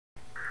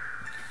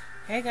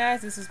Hey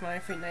guys, this is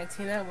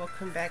MyFreak19.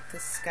 Welcome back to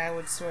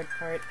Skyward Sword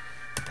part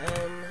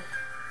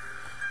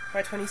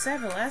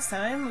 27. Last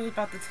time we learned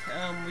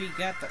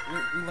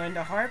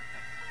the harp.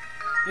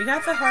 We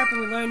got the harp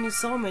and we learned new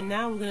soulman.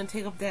 Now we're gonna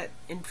take up that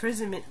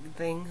imprisonment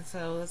thing.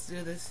 So let's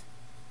do this.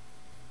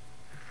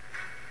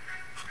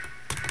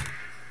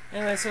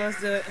 Anyway, so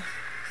let's do it.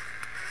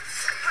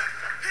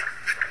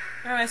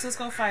 Alright, so let's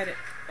go fight it.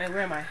 Wait,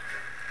 where am I?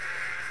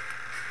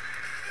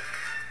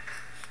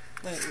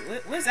 Wait,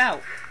 where's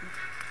out?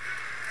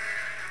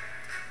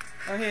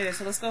 Oh, here it is.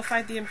 So let's go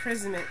fight the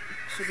imprisonment.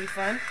 Should be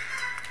fun.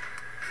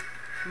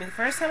 I mean, the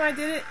first time I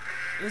did it,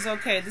 it was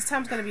okay. This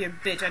time's gonna be a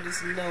bitch. I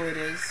just know it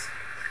is.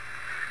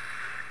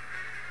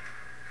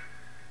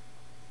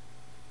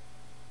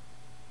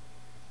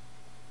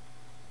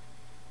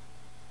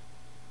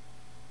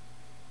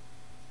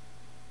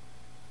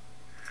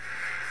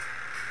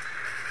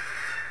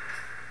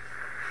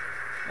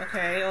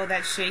 Okay, oh,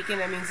 that's shaking.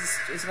 That means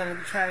it's gonna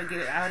try to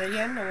get it out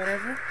again, or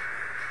whatever.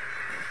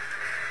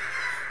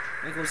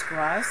 There goes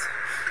Grass.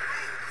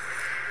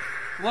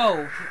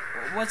 Whoa,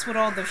 what's with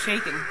all the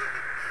shaking?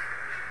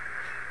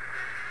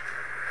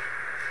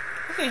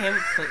 Look at him.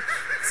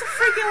 It's a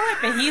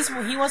freaking weapon.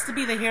 He wants to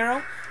be the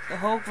hero. The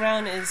whole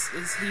ground is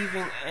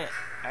heaving.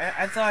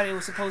 I thought it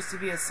was supposed to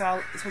be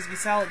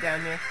solid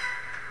down here.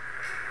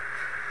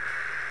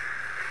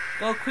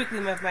 Go quickly,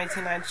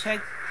 F99.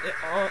 Check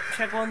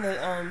on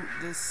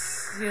the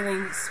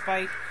ceiling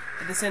spike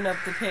at the center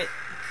of the pit.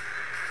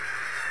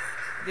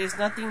 There's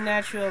nothing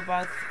natural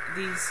about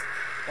these.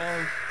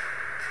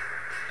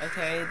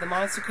 Okay, the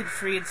monster could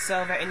free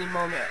itself at any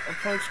moment.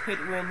 Approach the pit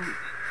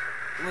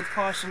with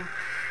caution.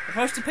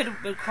 Approach the pit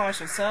with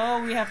caution.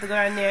 So we have to go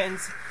down there and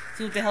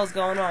see what the hell's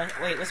going on.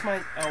 Wait, what's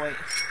my? Oh wait.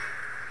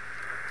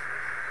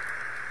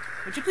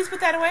 Would you please put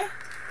that away?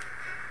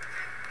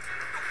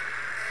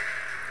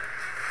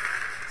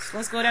 So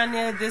let's go down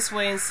there this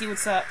way and see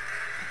what's up.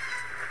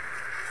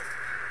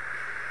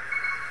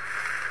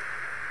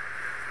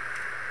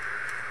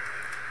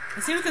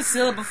 Let's see if we can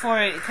seal it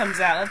before it comes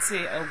out. Let's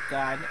see. Oh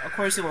god. Of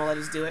course it won't let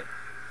us do it.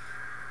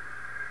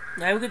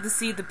 Now we get to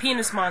see the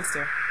penis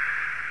monster.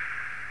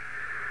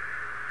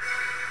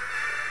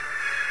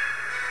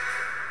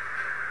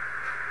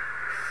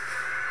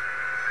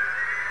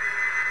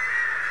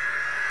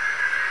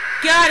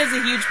 God, it's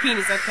a huge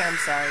penis. Okay, I'm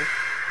sorry.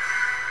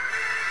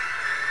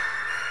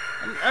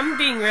 I'm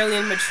being really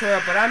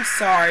immature, but I'm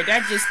sorry.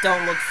 That just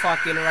don't look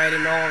fucking right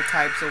in all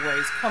types of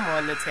ways. Come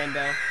on,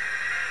 Nintendo.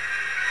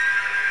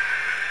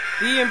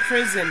 Be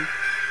imprisoned.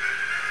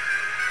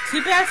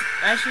 Too bad.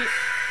 Actually,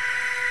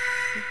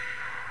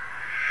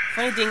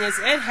 funny thing is,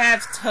 it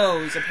has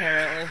toes.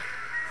 Apparently,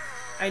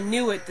 I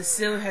knew it. The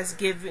seal has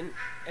given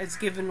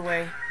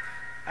way.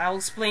 I'll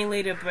explain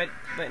later, but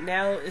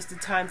now is the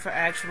time for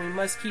action. We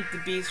must keep the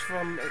beast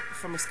from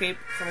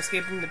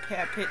escaping the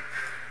pit.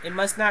 It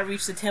must not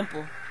reach the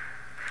temple.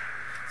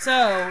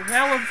 So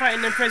now we're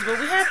fighting in prison. What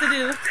we have to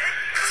do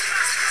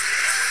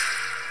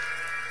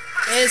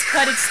is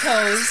cut its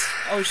toes.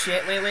 Oh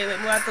shit, wait,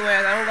 move out the way.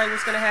 I don't like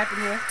what's gonna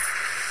happen here.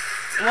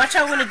 Watch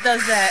out when it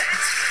does that.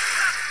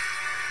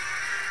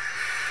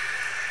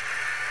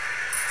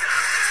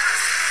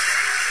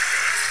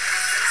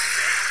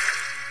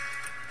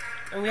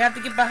 And we have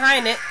to get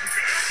behind it.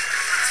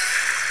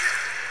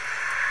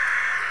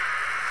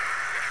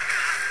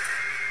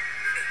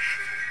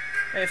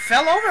 Wait, it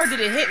fell over or did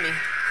it hit me?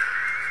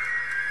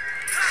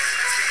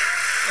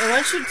 And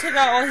once you take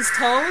out all his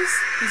toes,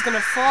 he's gonna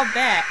fall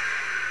back.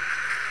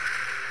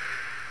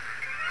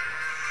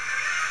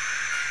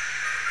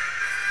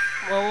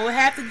 Well, what we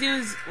have to do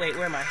is... Wait,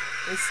 where am I?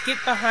 Let's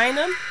get behind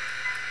him.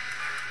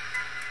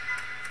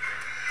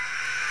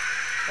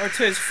 Or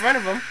to his front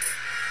of him.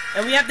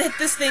 And we have to hit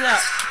this thing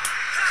up.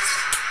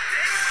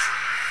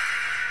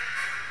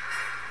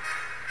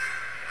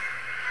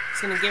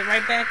 He's gonna get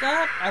right back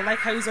up. I like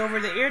how he's over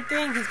the ear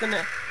thing. He's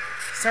gonna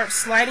start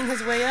sliding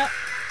his way up.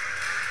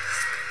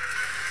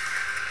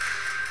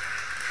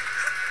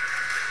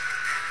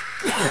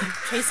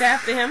 Chase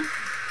after him.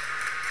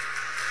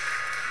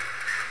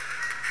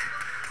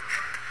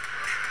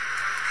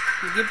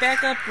 You get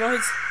back up, bro.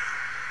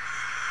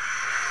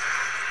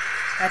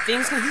 That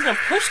thing's he's gonna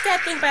push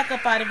that thing back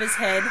up out of his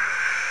head.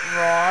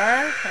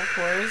 Roar, of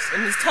course.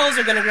 And his toes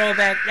are gonna grow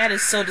back. That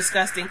is so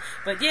disgusting.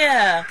 But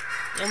yeah.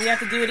 And we have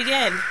to do it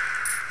again.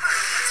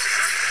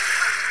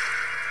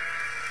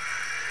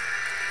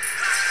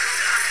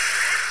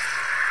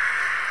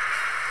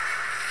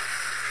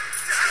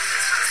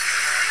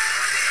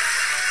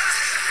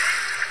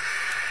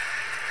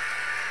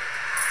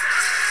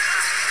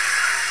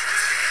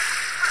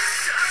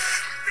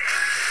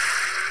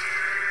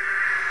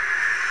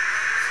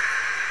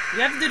 You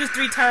have to do this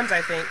 3 times,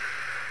 I think.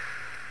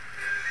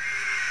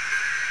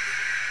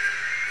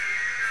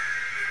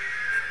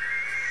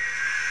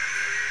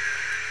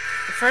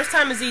 The first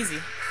time is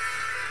easy.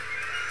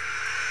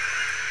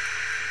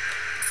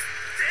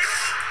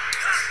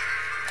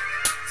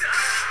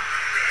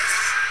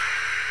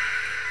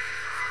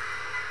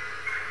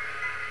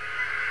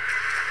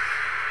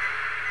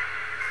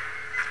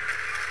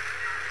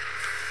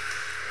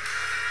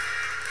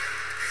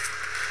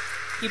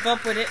 Keep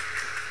up with it.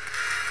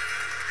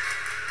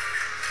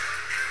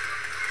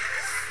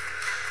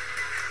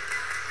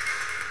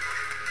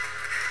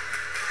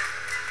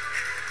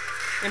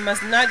 It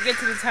must not get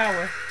to the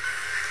tower.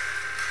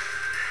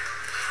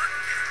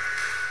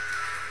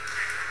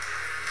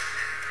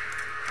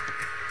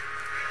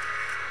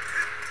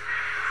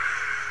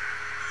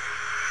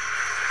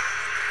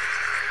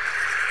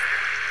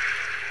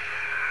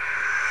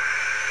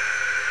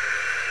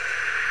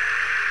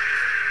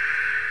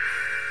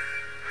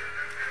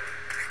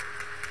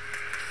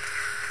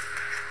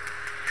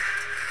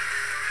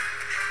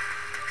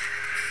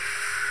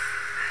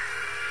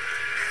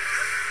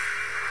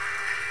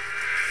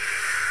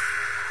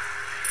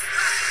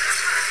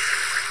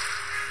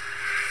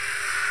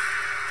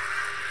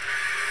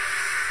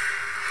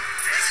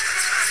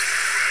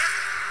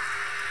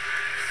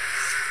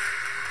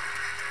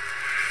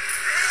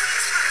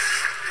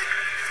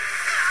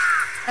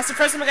 That's the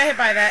first time I got hit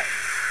by that.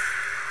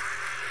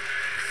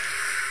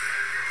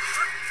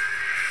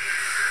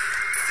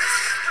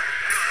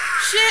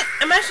 Shit!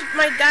 I actually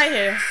might die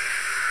here.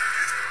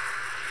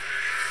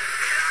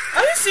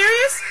 Are you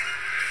serious?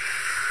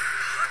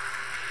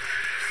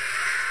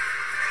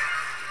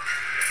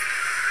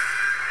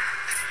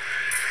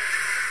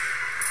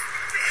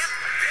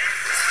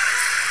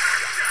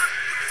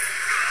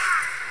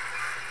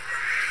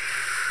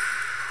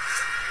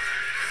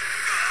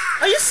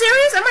 Are you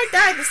serious? I might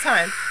die this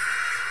time.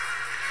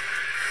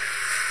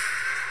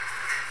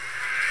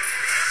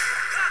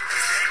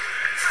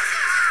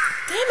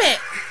 Damn it!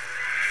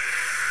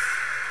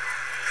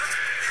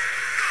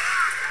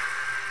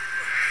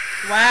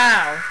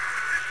 Wow.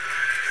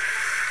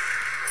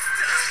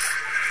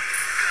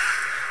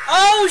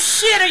 Oh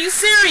shit, are you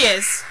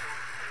serious?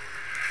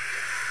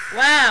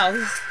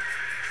 Wow.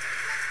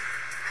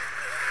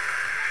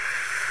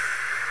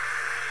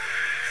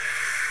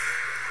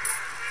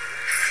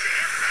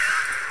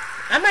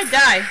 I might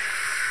die.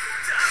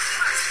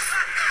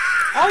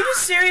 Are you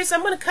serious?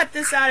 I'm gonna cut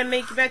this out and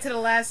make it back to the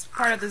last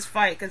part of this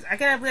fight, because I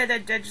can't believe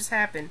that just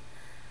happened.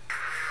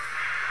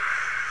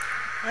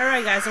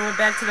 Alright guys, so we're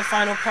back to the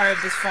final part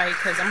of this fight,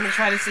 because I'm gonna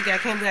try this again. I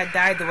can't believe I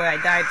died the way I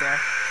died there.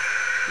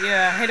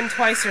 Yeah, I hit him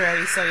twice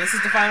already, so this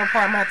is the final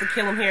part. I'm gonna have to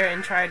kill him here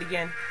and try it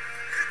again.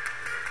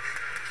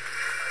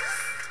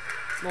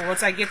 Well,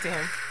 once I get to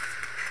him.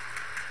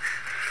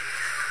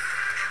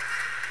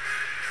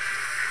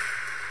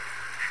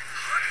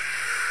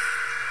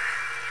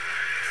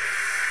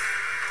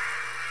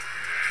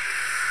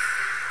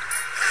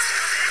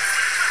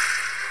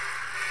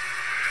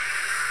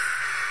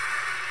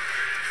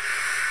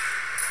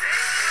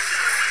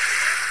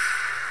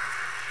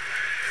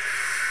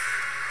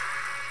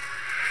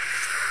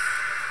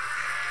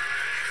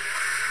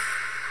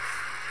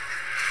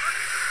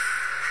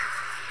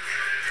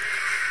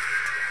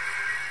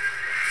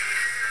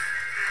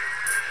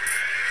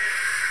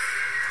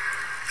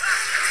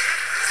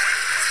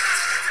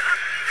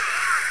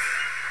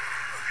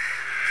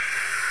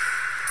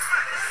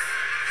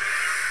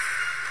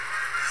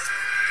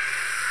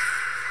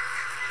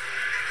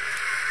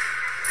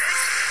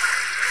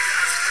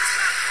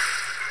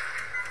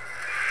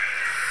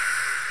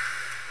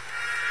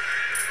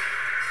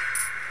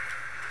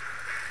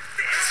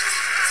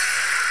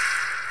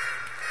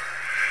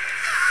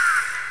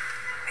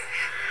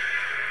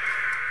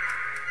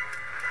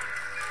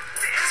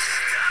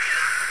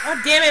 Oh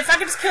damn it, if I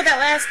could just kill that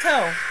last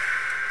toe.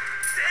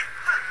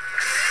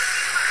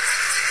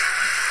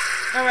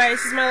 Alright,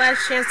 this is my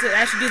last chance to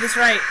actually do this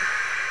right.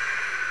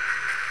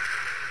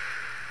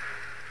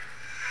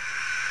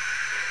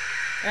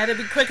 I had to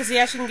be quick because he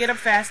actually can get up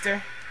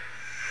faster.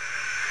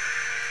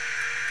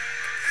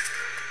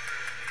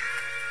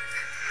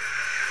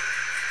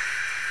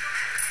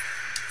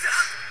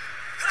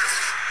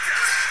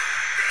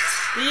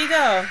 There you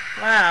go.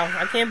 Wow,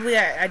 I can't believe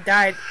I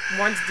died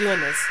once doing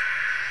this.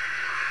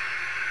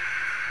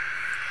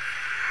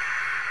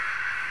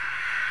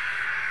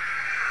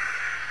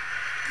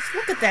 Just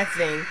look at that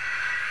thing.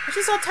 It's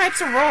just all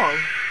types of wrong.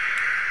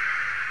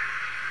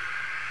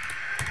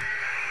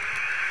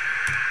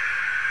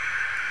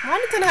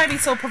 Why did Nintendo be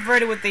so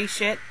perverted with they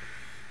shit?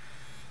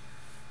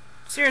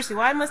 Seriously,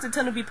 why must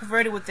Nintendo be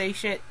perverted with they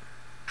shit?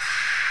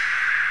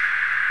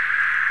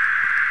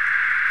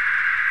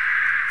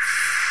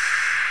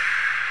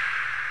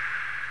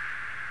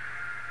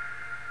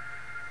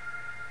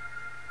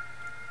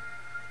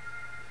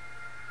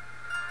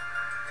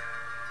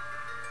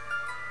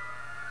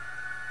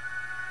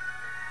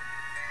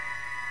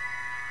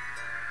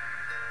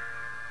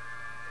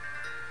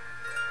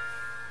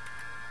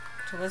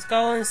 So let's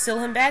go and seal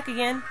him back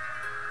again.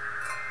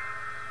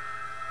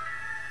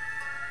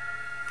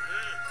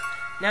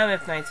 Now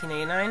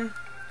F1989.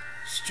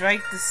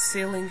 Strike the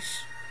sealing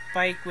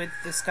spike with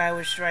the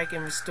Skyward Strike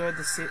and restore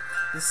the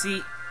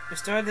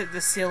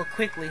seal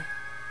quickly.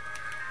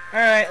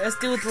 Alright, let's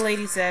do what the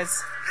lady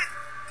says.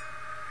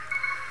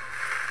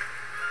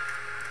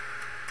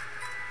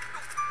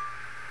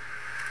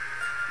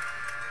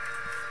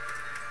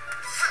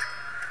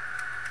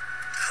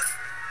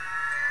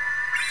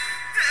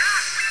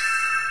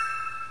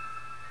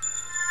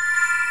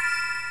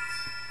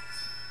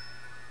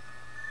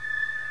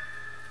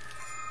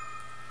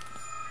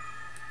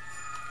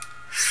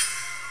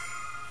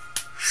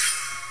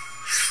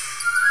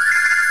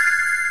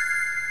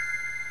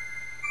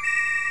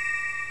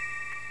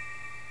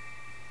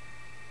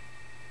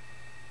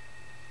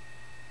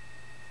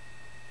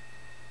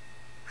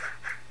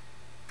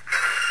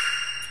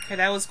 Okay,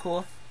 that was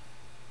cool.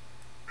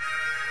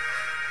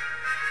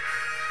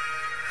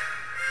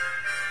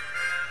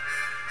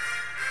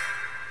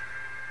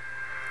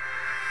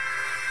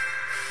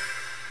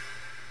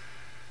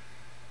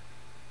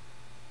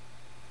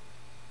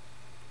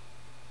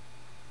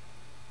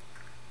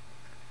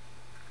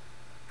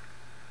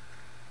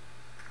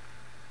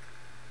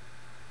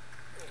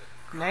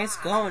 Nice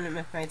going in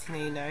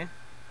 1989.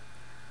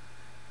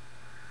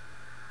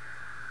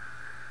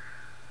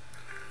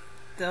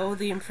 Though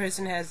the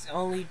Imprisoned has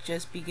only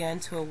just begun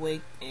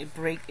to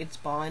break its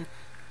bond,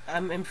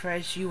 I'm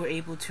impressed you were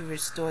able to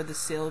restore the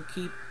seal,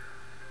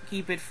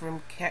 keep it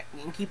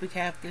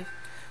captive.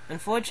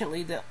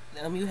 Unfortunately,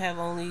 you have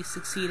only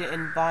succeeded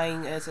in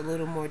buying us a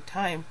little more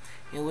time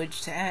in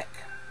which to act.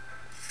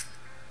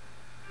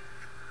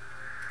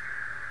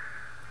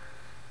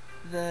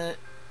 The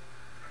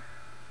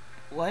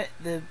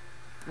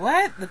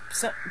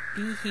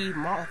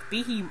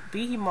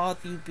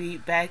behemoth you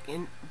beat back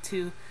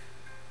into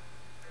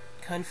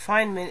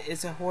confinement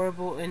is a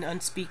horrible and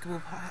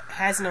unspeakable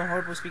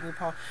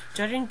power.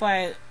 Judging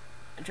by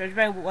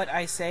what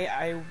I say,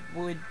 I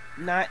would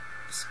not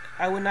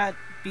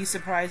be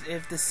surprised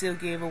if the seal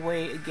gave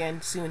away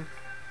again soon.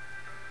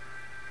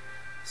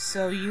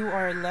 So you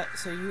are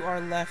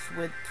left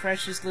with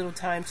precious little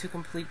time to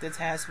complete the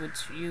task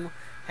which you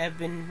have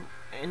been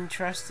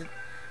entrusted.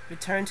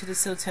 Return to the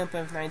Seal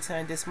Temple of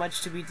 99. There's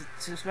much to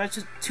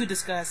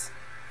discuss.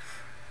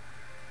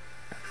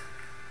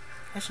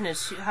 Question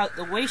is,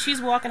 the way she's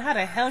walking, how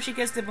the hell she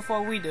gets there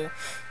before we do?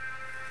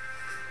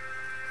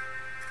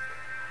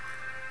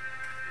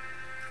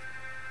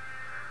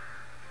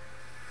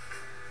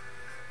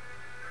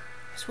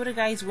 I swear the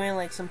guy's wearing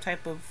like some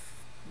type of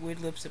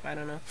weird lipstick. I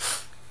don't know.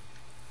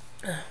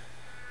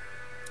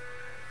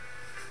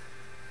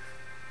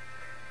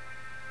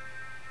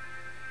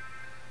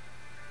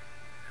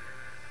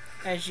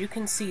 As you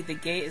can see, the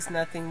gate is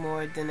nothing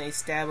more than a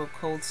stab of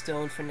cold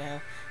stone for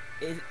now.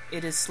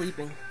 It is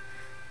sleeping.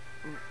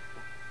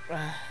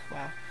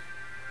 Wow.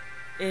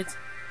 It's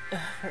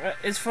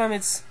from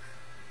its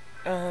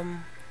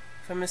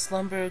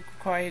slumber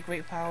acquire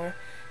great power.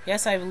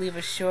 Yes, I believe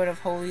a short of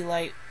holy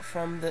light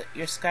from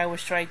your Skyward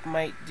strike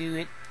might do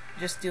it.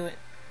 Just do it.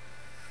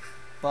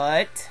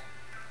 But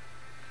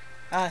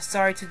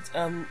sorry to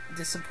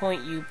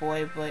disappoint you,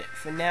 boy, but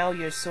for now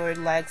your sword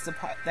lacks the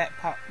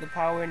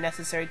power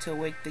necessary to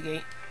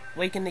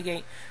awaken the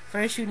gate.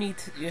 First, you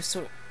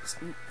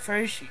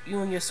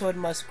and your sword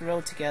must grow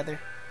together.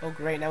 Oh,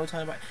 great! Now we're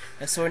talking about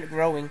a sword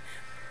growing.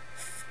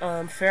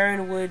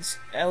 Farron Woods,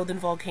 Elden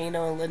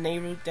Volcano, and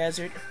Lanayru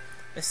Desert.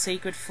 A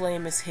sacred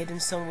flame is hidden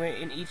somewhere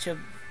in each of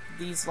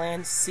these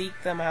lands. Seek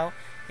them out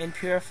and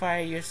purify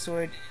your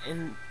sword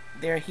in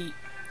their heat.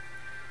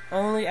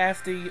 Only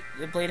after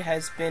the blade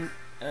has been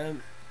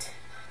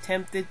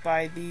tempted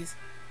by these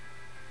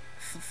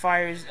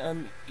fires,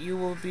 you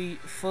will be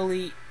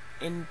fully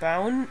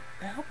inbound.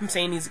 I hope I'm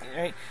saying these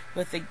right.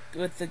 With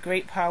the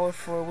great power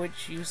for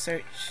which you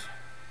search.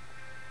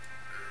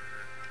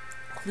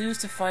 Clues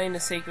to find the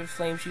sacred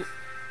flames. You've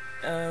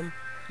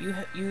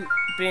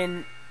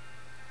been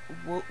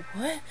what?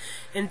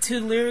 Into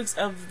lyrics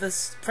of the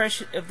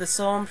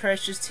song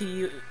precious to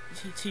you,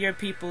 to your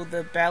people,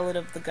 the ballad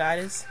of the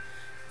goddess.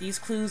 These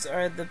clues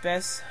are the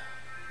best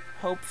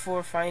hope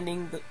for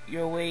finding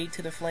your way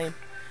to the flame.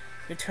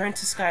 Return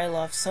to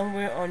Skyloft.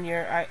 Somewhere on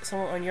your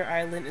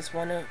island is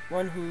one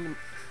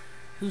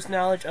whose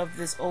knowledge of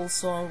this old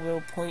song will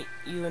point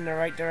you in the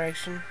right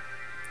direction.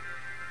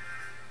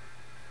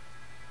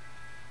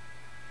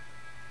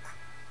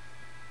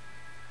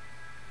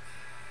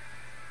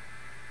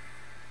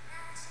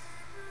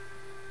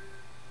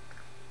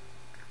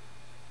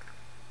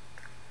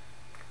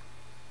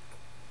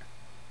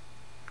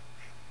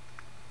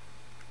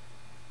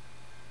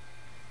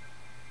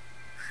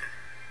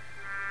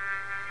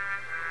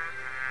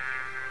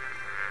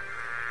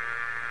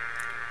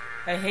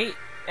 I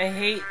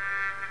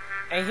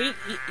hate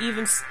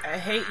even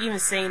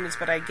saying this,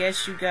 but I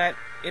guess you got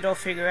it all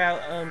figured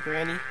out,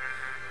 Granny.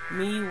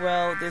 Me,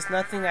 well, there's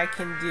nothing I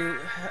can do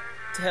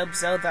to help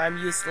Zelda. I'm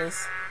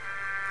useless.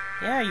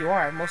 Yeah, you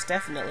are, most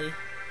definitely.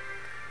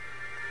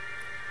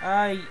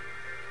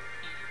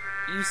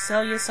 You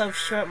sell yourself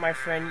short, my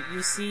friend.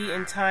 You see,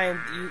 in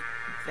time,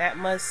 that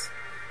must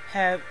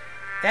have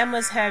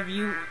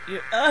your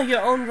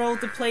own role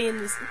to play in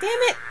this. Damn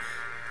it!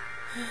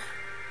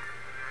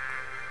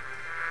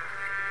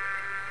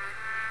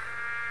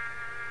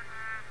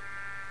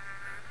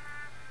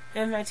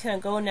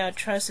 M19, go now.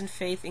 Trust and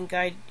faith and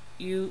guide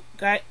your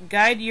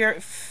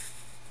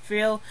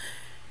feel.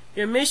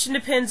 Your mission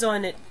depends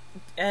on it,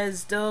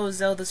 as though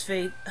Zelda's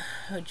fate.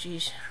 Oh,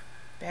 jeez,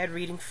 bad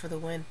reading for the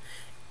win.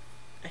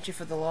 Actually,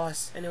 for the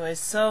loss. Anyways,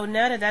 so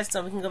now that that's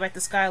done, we can go back to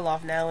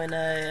Skyloft now and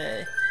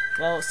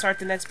well, start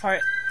the next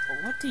part.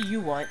 What do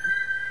you want?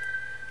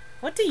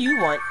 What do you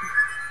want?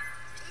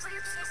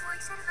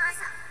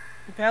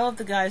 The Battle of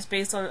the Gods,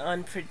 based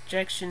on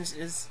projections,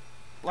 is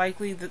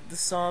likely the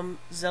song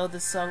Zelda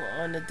sung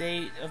on the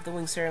day of the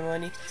wing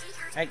ceremony.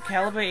 At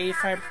caliber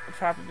 85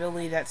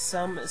 probability that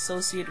some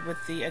associate with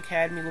the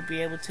academy will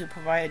be able to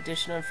provide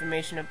additional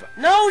information about—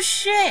 No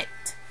shit!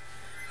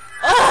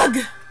 Ugh!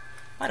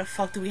 Why the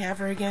fuck do we have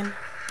her again?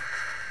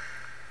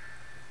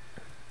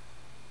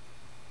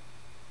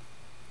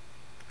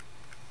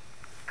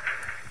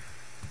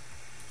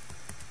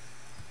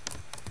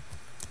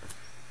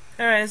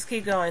 Alright, let's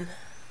keep going.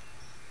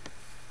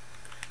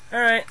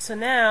 Alright, so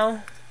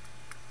now...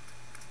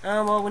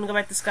 well, we're gonna go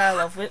back to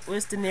Skyloft.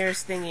 Where's the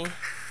nearest thingy?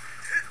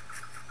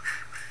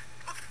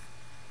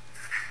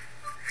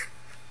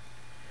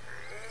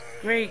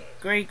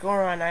 Great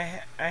Goron,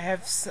 I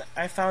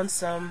found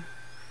some...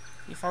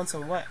 You found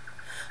some what?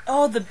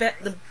 Oh,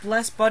 the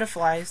blessed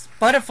butterflies.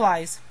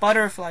 Butterflies.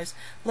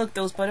 Look,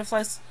 those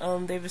butterflies,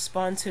 they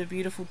respond to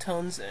beautiful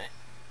tones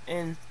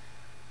and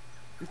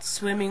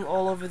swimming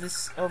all over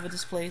this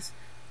place.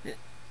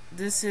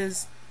 This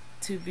is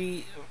to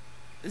be...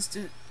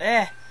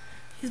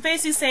 He's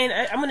basically saying,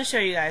 I'm gonna show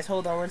you guys.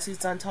 Hold on, once he's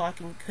done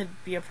talking, could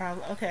be a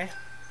problem. Okay.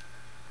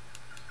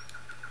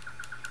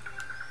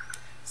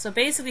 So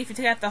basically, if you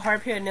take out the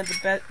harp here and then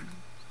the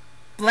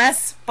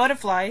bless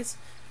butterflies,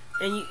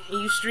 and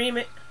you stream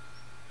it.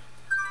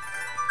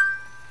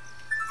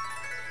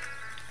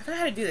 I don't know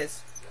how to do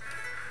this.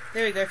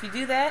 There we go. If you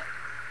do that,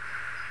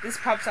 this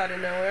pops out of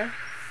nowhere.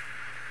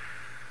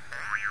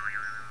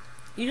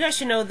 You guys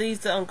should know these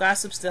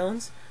gossip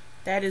stones.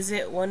 That is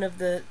it. One of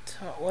the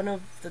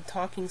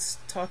talking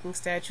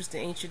statues the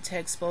ancient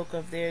text spoke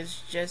of.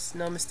 There's just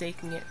no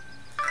mistaking it.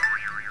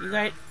 You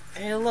guys,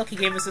 hey look, he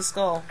gave us a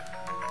skull.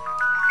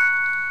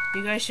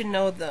 You guys should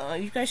know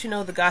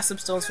the gossip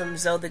stones from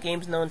Zelda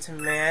games known to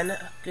man.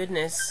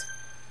 Goodness.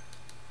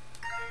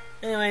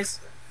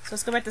 Anyways, so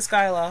let's go back to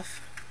Skyloft.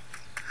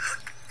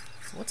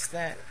 What's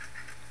that?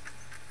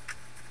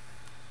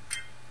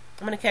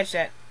 I'm gonna catch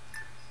that.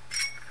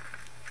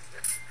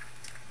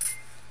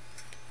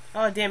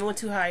 Oh damn, it went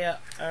too high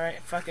up.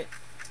 Alright, fuck it.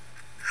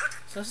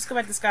 So let's just go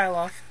back to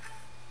Skyloft.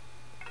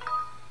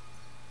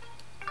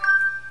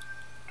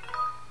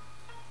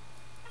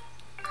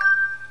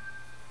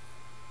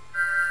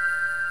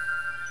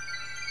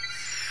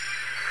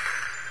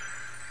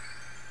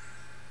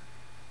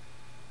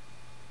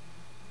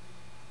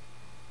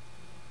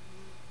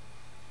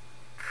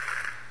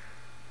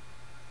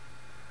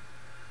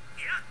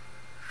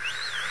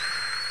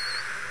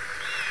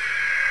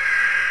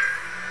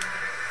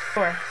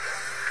 Store.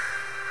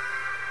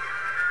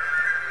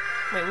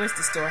 Wait, where's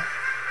the store?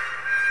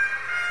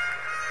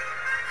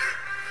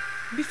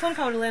 It'd be fun if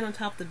I would land on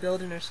top of the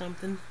building or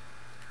something.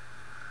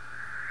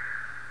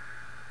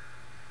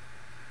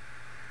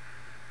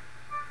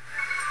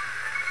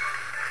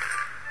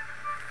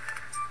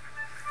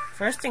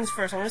 First things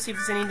first, I want to see if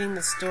there's anything in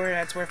the store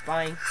that's worth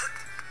buying.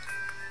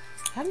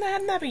 I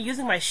have not been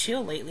using my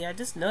shield lately, I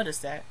just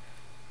noticed that.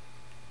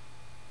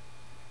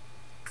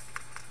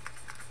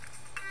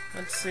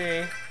 Let's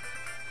see.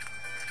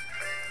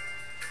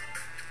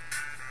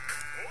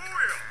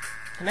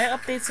 Can I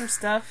update some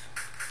stuff?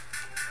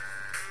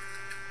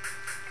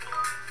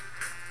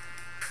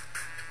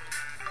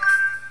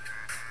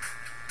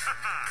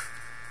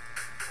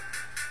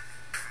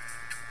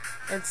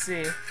 Let's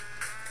see.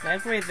 Can I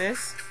upgrade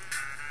this?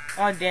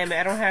 Oh damn it,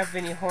 I don't have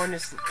any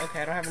harness.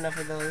 Okay, I don't have enough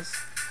of those.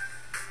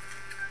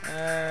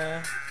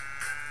 Alright,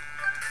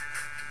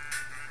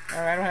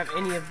 I don't have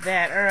any of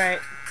that. Alright.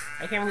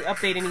 I can't really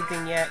update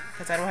anything yet,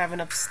 because I don't have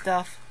enough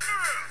stuff.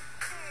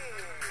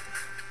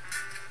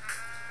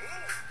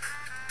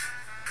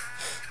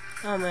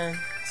 Oh man.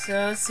 So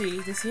let's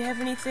see. Does he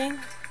have anything?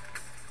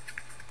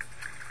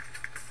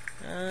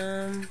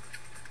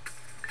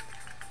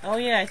 Oh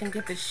yeah, I can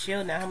get this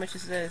shield now. How much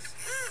is this?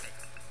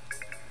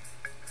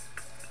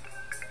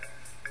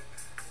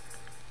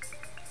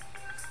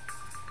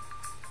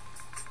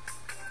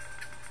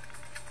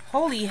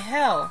 Holy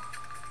hell!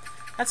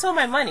 That's all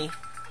my money.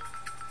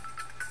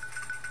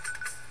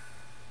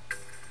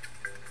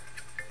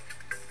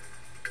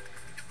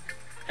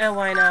 And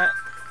why not?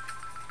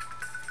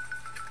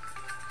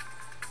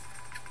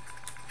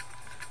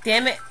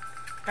 Damn it!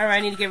 Alright,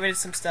 I need to get rid of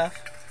some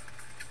stuff.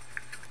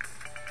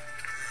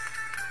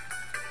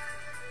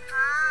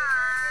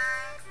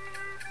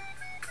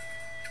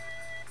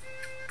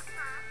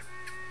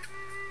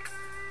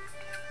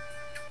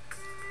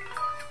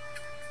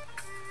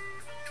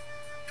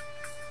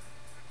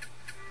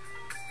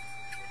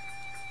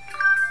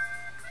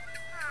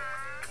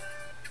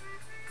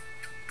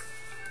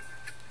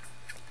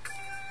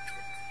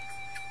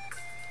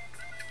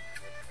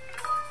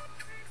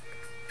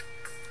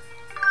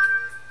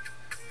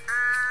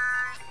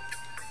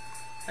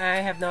 I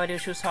have no idea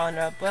what she was talking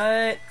about,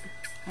 but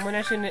I'm gonna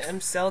actually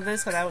sell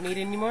this because I don't need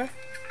it anymore.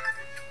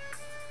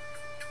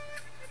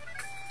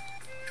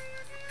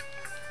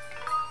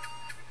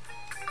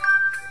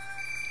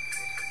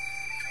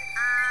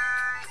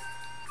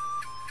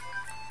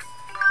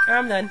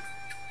 I'm done.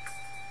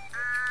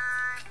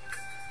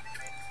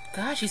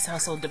 Gosh, she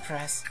sounds so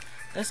depressed.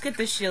 Let's get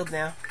this shield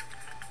now.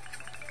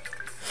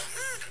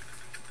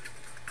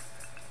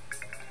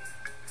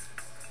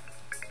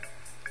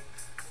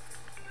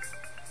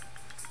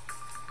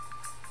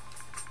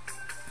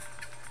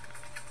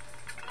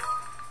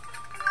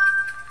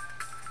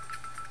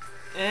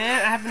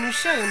 have a new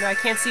show, and I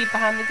can't see it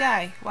behind the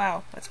guy.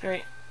 Wow, that's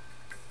great.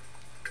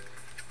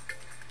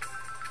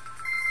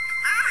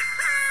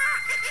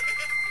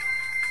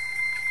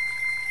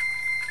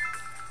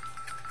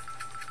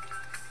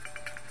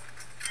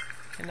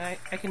 And I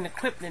can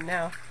equip it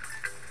now.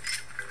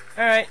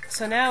 Alright,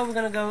 so now we're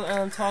gonna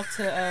go talk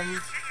to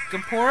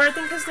Gapor, I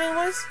think his name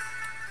was.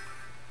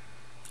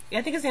 Yeah,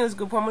 I think his name was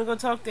Gapor. I'm gonna go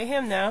talk to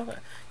him now,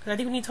 because I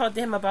think we need to talk to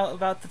him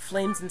about the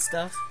flames and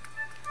stuff.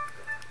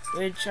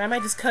 Which I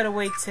might just cut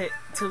away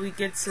till we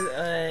get to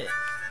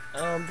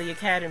the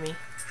academy.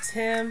 It's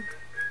him.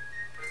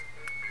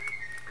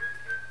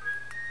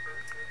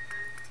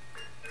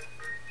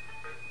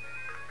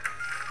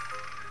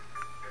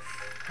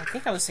 I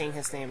think I was saying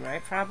his name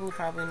right.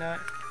 Probably not.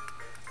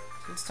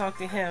 Let's talk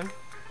to him.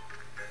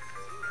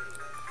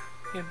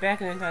 You're back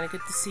in the town.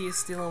 Good to see you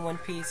still in one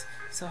piece.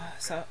 So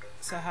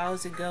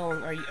how's it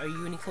going? Are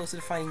you any closer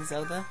to finding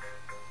Zelda?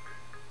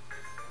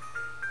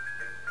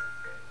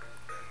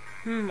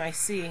 I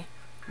see.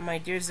 My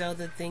dear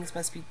Zelda, things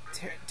must be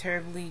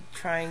terribly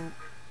trying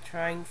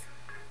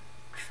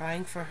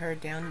for her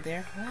down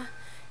there. What?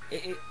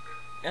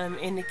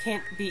 And it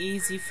can't be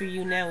easy for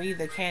you now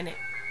either, can it?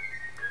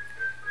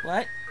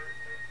 What?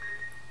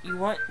 You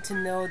want to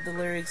know the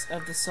lyrics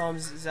of the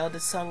songs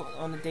Zelda sung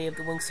on the day of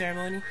the wing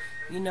ceremony?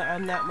 You know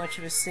I'm not much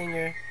of a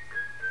singer.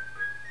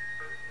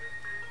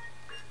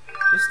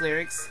 Just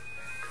lyrics.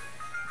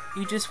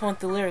 You just want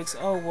the lyrics.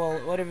 Oh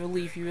well, what a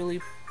relief. You really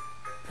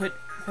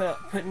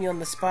put me on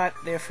the spot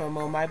there for a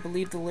moment. I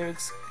believe the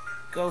lyrics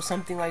go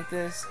something like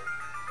this.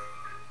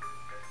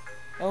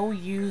 Oh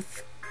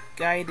youth,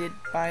 guided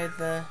by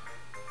the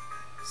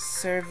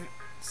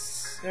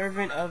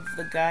servant of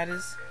the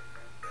goddess,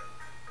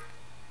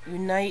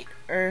 unite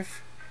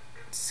earth,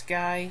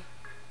 sky,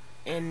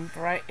 and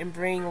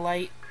bring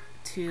light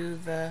to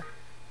the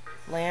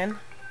land.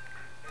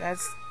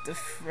 That's the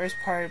first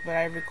part, but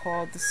I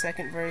recall the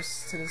second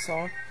verse to the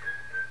song.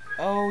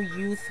 Oh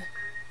youth,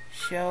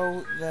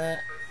 show the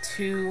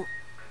two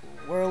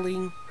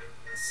whirling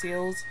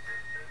seals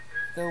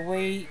the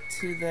way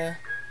to the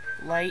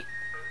light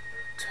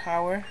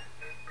tower,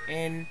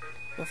 and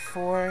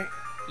before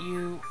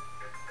you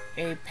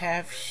a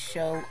path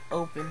shall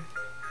open,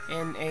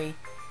 and a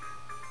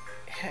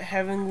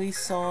heavenly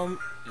psalm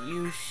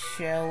you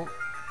shall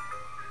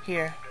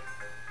hear.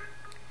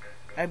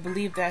 I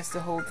believe that's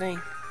the whole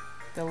thing.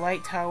 The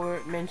light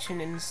tower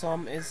mentioned in the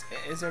psalm is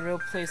a real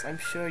place. I'm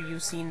sure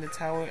you've seen the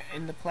tower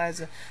in the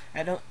plaza.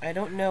 I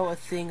don't know a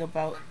thing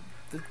about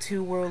the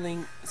two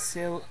whirling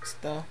sails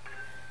though.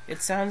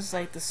 It sounds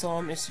like the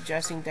psalm is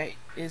suggesting that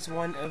is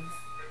one of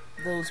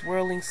those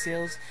whirling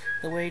sails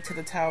the way to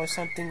the tower.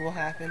 Something will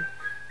happen,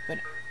 but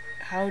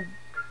how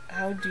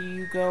do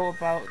you go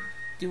about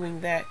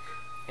doing that?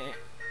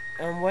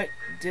 And what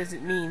does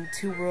it mean,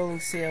 two whirling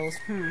sails?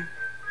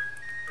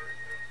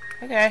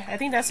 Okay, I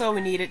think that's all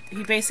we needed.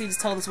 He basically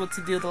just told us what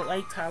to do, the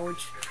light tower,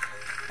 which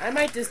I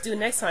might just do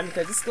next time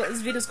because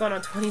this video's gone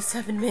on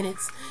 27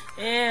 minutes,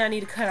 and I need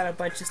to cut out a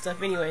bunch of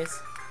stuff anyways.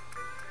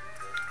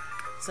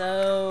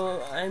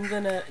 So, I'm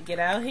gonna get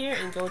out here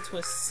and go to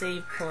a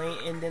save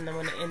point, and then I'm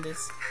gonna end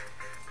this.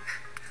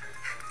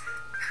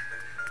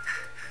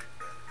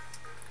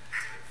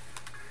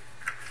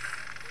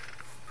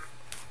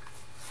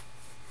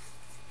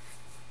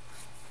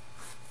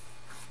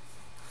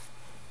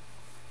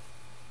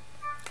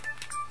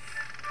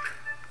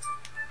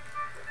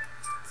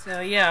 So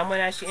yeah, I'm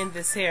gonna actually end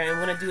this here, and I'm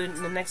gonna do it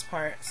in the next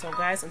part. So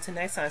guys, until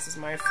next time, this is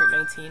Mario Fruit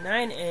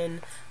 1989,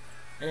 and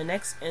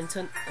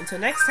until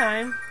next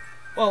time.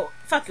 Well,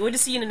 fuck it, we'll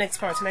just see you in the next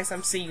part. Until next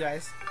time, see you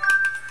guys.